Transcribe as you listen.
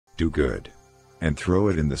do good, and throw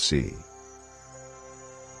it in the sea.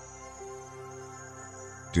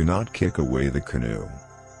 Do not kick away the canoe,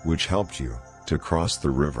 which helped you to cross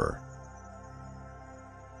the river.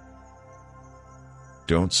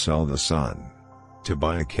 Don't sell the sun to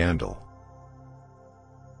buy a candle.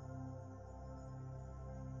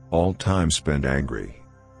 All time spent angry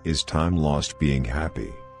is time lost being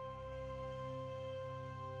happy.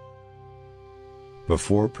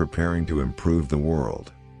 Before preparing to improve the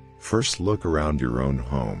world, first look around your own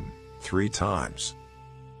home 3 times.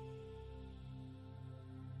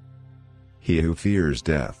 He who fears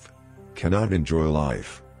death cannot enjoy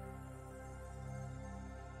life.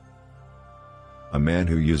 A man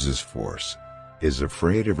who uses force is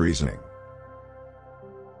afraid of reasoning.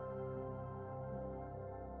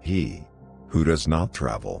 He who does not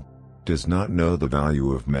travel does not know the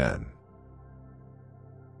value of men.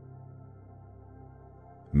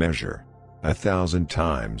 Measure 1,000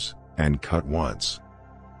 times and cut once.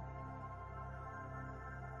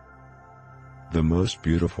 The most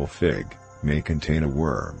beautiful fig may contain a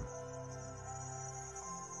worm.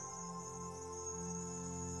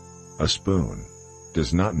 A spoon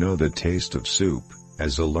does not know the taste of soup,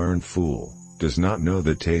 as a learned fool does not know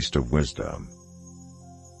the taste of wisdom.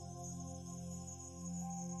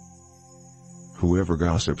 Whoever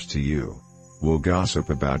gossips to you will gossip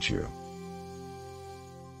about you.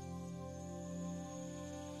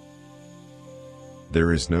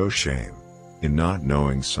 There is no shame in not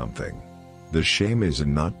knowing something. The shame is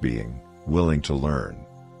in not being willing to learn.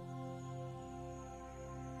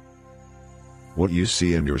 What you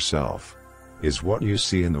see in yourself is what you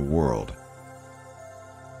see in the world.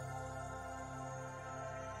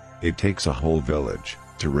 It takes a whole village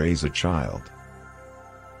to raise a child.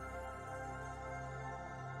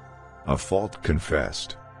 A fault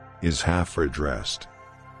confessed is half redressed.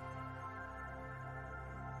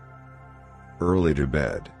 Early to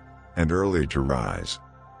bed and early to rise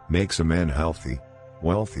makes a man healthy,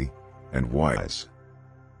 wealthy, and wise.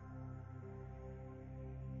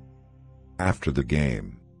 After the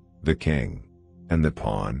game, the king and the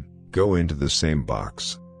pawn go into the same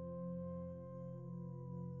box.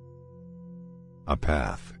 A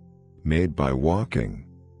path made by walking.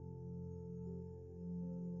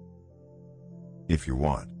 If you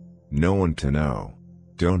want no one to know,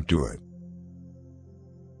 don't do it.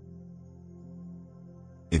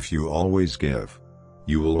 If you always give,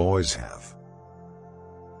 you will always have.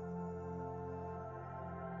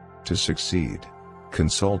 To succeed,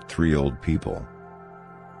 consult 3 old people.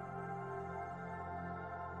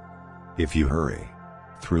 If you hurry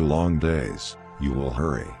through long days, you will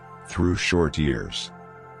hurry through short years.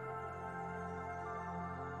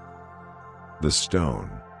 The stone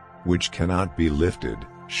which cannot be lifted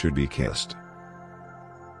should be kissed.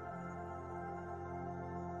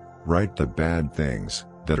 Write the bad things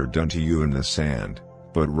that are done to you in the sand,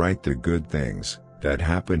 but write the good things that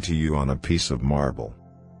happen to you on a piece of marble.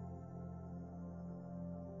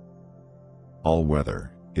 All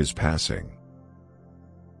weather is passing.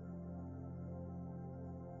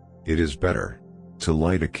 It is better to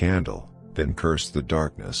light a candle than curse the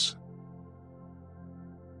darkness.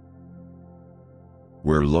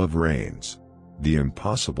 Where love reigns, the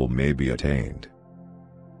impossible may be attained.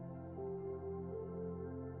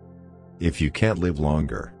 If you can't live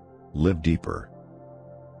longer, live deeper.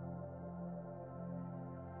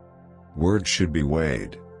 Words should be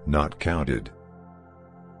weighed, not counted.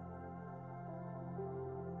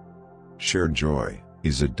 Shared joy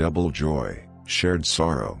is a double joy, shared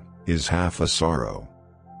sorrow is half a sorrow.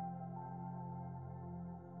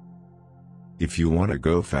 If you want to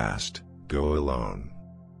go fast, go alone.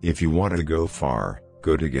 If you want to go far,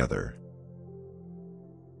 go together.